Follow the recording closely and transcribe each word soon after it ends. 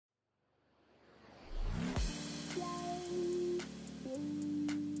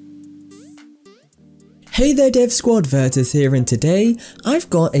Hey there Dev Squad, Virtus here, and today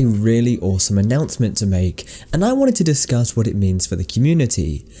I've got a really awesome announcement to make and I wanted to discuss what it means for the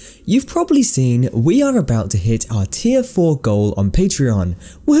community. You've probably seen we are about to hit our tier 4 goal on Patreon,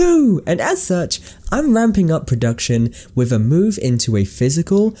 woohoo! And as such, I'm ramping up production with a move into a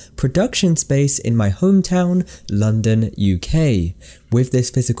physical production space in my hometown, London, UK. With this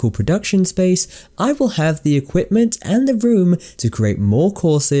physical production space, I will have the equipment and the room to create more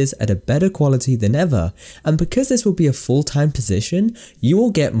courses at a better quality than ever, and because this will be a full-time position, you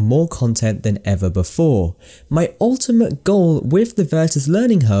will get more content than ever before. My ultimate goal with the Virtus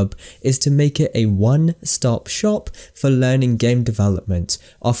Learning Hub is to make it a one-stop shop for learning game development,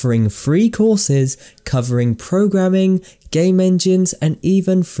 offering free courses covering programming, game engines, and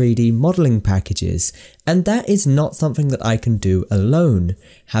even 3D modeling packages, and that is not something that I can do alone.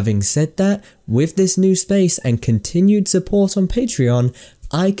 Having said that, with this new space and continued support on Patreon,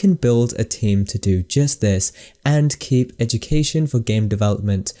 I can build a team to do just this and keep education for game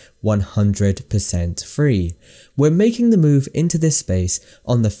development 100% free. We're making the move into this space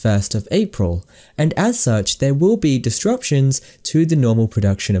on the 1st of April, and as such there will be disruptions to the normal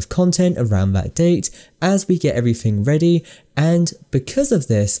production of content around that date as we get everything ready, and because of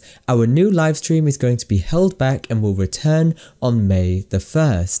this, our new livestream is going to be held back and will return on May the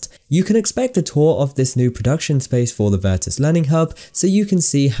 1st. You can expect a tour of this new production space for the Virtus Learning Hub so you can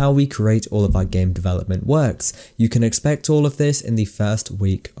see how we create all of our game development works. You can expect all of this in the first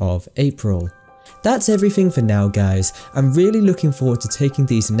week of April. That's everything for now guys. I'm really looking forward to taking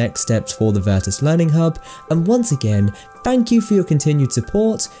these next steps for the Virtus Learning Hub, and once again, thank you for your continued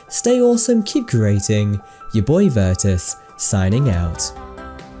support, stay awesome, keep creating, your boy Virtus, signing out.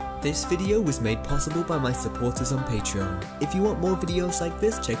 This video was made possible by my supporters on Patreon. If you want more videos like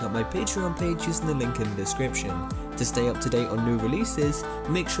this, check out my Patreon page using the link in the description. To stay up to date on new releases,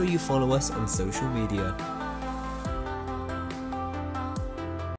 make sure you follow us on social media.